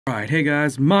Alright, hey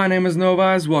guys, my name is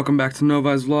Novise. Welcome back to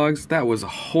Novise Vlogs. That was a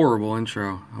horrible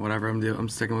intro. Whatever, I'm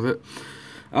sticking with it.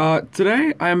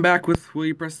 Today, I am back with Will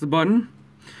You Press the Button?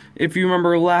 If you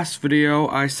remember last video,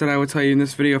 I said I would tell you in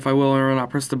this video if I will or not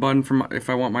press the button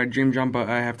if I want my dream job, but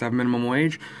I have to have minimum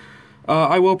wage.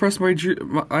 I will press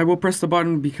the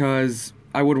button because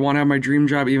I would want to have my dream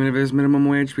job even if it is minimum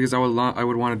wage, because I would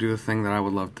want to do the thing that I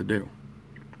would love to do.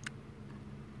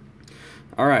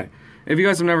 Alright. If you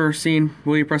guys have never seen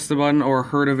Will You Press the Button or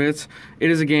heard of it, it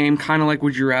is a game kind of like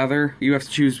Would You Rather. You have to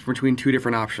choose between two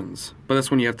different options, but this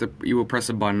one you will press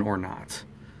a button or not.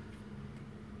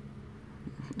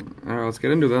 Alright, let's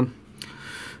get into them.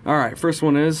 Alright, first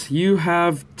one is, you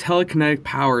have telekinetic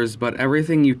powers, but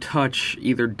everything you touch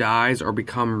either dies or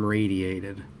become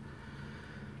radiated.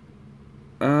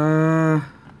 I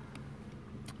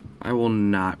will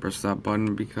not press that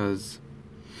button because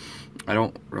I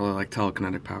don't really like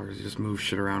telekinetic powers. You just move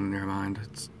shit around in your mind.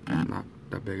 It's not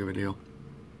that big of a deal.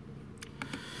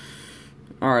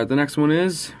 Alright, the next one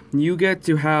is, you get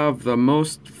to have the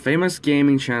most famous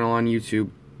gaming channel on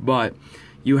YouTube, but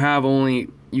you have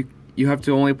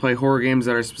to only play horror games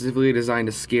that are specifically designed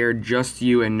to scare just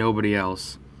you and nobody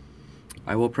else.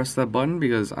 I will press that button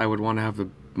because I would want to have the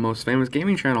most famous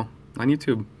gaming channel on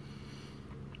YouTube.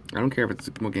 I don't care if it's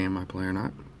what game I play or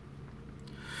not.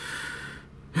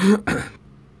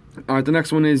 Alright, the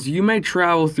next one is, you may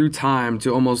travel through time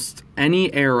to almost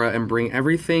any era and bring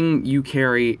everything you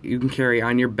can carry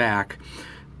on your back,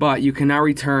 but you cannot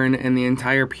return, and the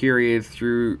entire period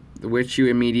through which your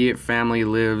immediate family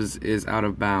lives is out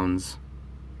of bounds.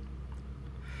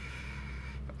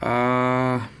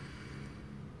 I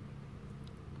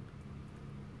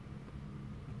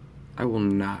will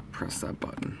not press that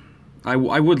button. I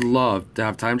would love to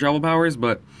have time travel powers,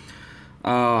 but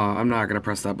I'm not gonna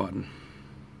press that button.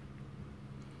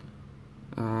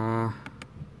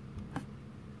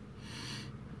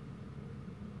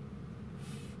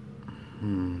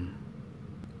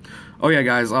 Oh yeah,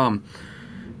 guys,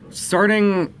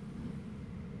 starting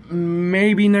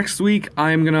maybe next week,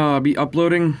 I'm gonna be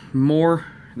uploading more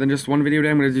than just one video a day.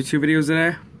 I'm gonna do 2 videos a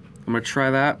day. I'm gonna try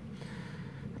that.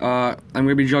 I'm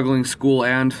gonna be juggling school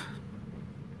and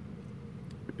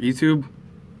YouTube,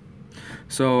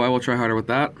 so I will try harder with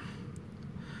that.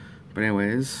 But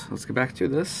anyways, let's get back to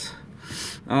this.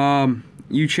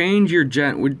 You change your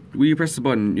will you press the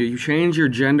button? You change your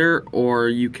gender, or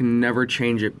you can never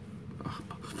change it.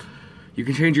 You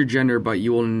can change your gender, but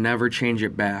you will never change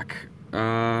it back.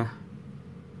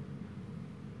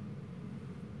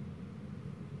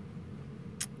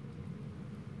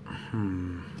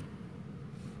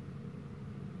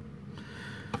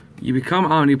 You become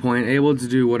omnipotent, able to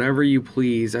do whatever you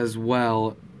please as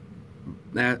well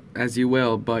as you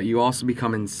will, but you also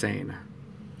become insane.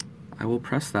 I will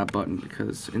press that button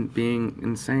because being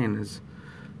insane is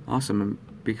awesome, and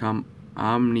become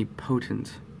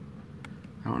omnipotent.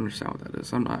 I don't understand what that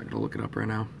is. I'm not going to look it up right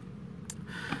now.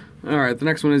 Alright, the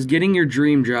next one is, getting your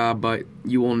dream job, but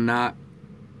not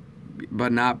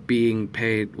being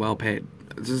well paid.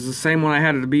 This is the same one I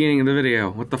had at the beginning of the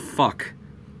video. What the fuck?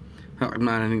 Oh, I'm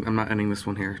not ending this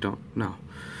one here. No.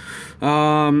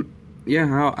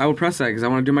 Yeah, I will press that because I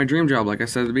want to do my dream job, like I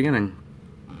said at the beginning.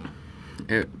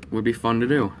 It would be fun to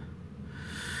do.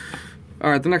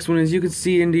 Alright, the next one is, you can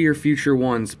see into your future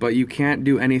once, but you can't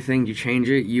do anything to change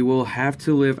it. You will have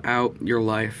to live out your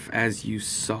life as you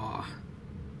saw.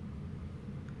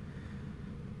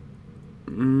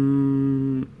 I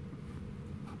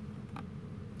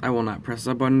will not press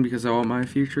that button because I want my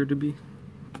future to be...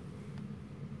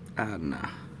 nah.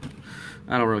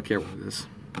 I don't really care what it is.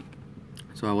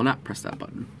 So I will not press that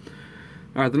button.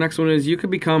 Alright, the next one is, you could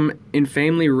become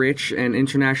infamely rich and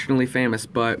internationally famous,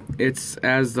 but it's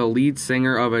as the lead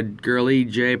singer of a girly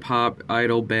J-pop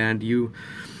idol band. You're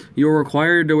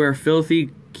required to wear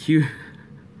filthy, cutest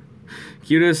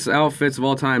outfits of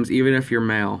all times, even if you're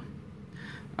male.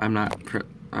 I'm not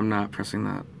pressing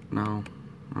that. No,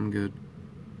 I'm good.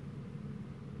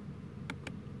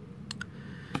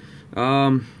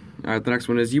 Alright, the next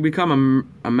one is, you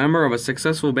become a member of a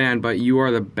successful band, but you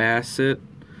are the Bassett,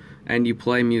 and you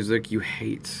play music you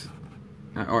hate.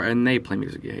 And they play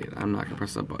music you hate. I'm not gonna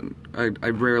press that button. I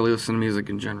rarely listen to music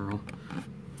in general.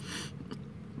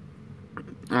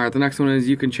 Alright, the next one is,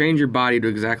 you can change your body to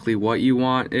exactly what you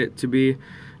want it to be,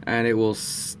 and it will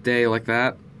stay like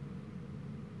that.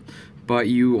 But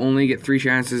you only get 3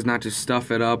 chances not to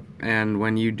stuff it up, and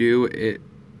when you do,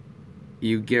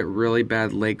 you get really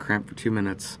bad leg cramp for 2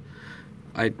 minutes.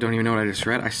 I don't even know what I just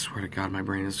read. I swear to God, my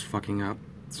brain is fucking up.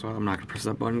 So I'm not going to press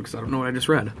that button because I don't know what I just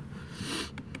read.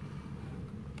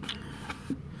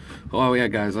 Oh yeah,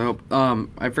 guys, I hope,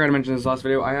 I forgot to mention this last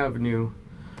video, I have a new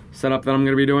setup that I'm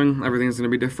going to be doing. Everything's going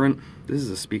to be different. This is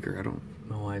a speaker, I don't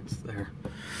know why it's there.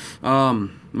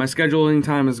 My scheduling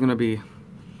time is going to be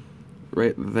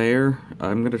right there.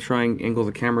 I'm going to try and angle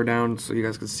the camera down so you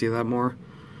guys can see that more.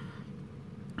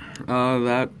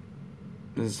 That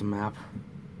is a map.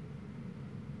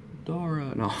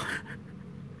 Dora, no.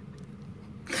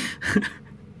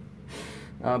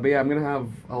 But yeah, I'm gonna have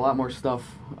a lot more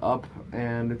stuff up,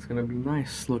 and it's gonna be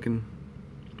nice looking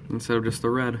instead of just the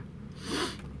red.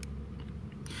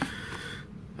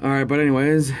 Alright, but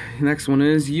anyways, next one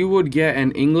is, you would get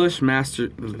an English master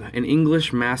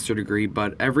degree,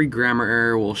 but every grammar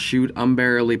error will shoot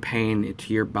unbearably pain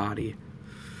into your body.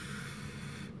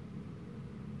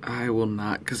 I will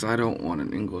not, because I don't want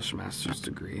an English master's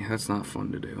degree. That's not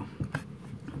fun to do.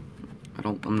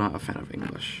 I'm not a fan of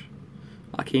English.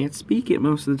 I can't speak it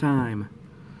most of the time.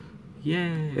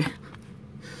 Yay.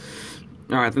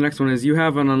 Alright, the next one is, you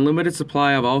have an unlimited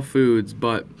supply of all foods,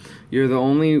 but you're the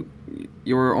only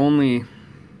one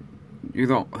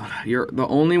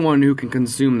who can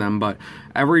consume them, but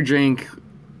every drink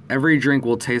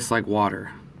will taste like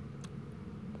water.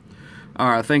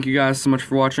 Alright, thank you guys so much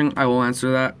for watching. I will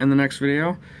answer that in the next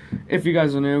video. If you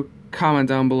guys are new, comment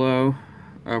down below.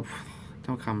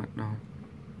 Don't comment, no.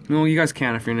 No, you guys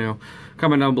can if you're new.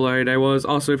 Comment down below how your day was.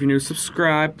 Also, if you're new,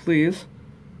 subscribe, please.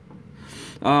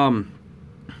 But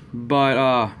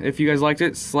if you guys liked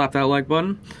it, slap that like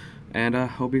button. And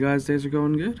hope you guys' days are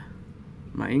going good.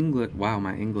 My English, wow,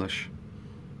 my English.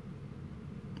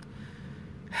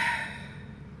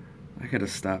 I gotta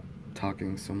stop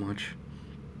talking so much.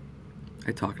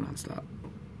 I talk nonstop.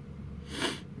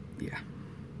 Yeah.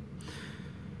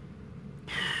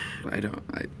 I don't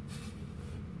know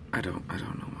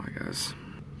why, guys.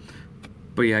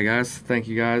 But yeah, guys, thank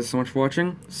you guys so much for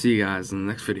watching. See you guys in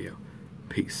the next video.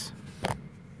 Peace.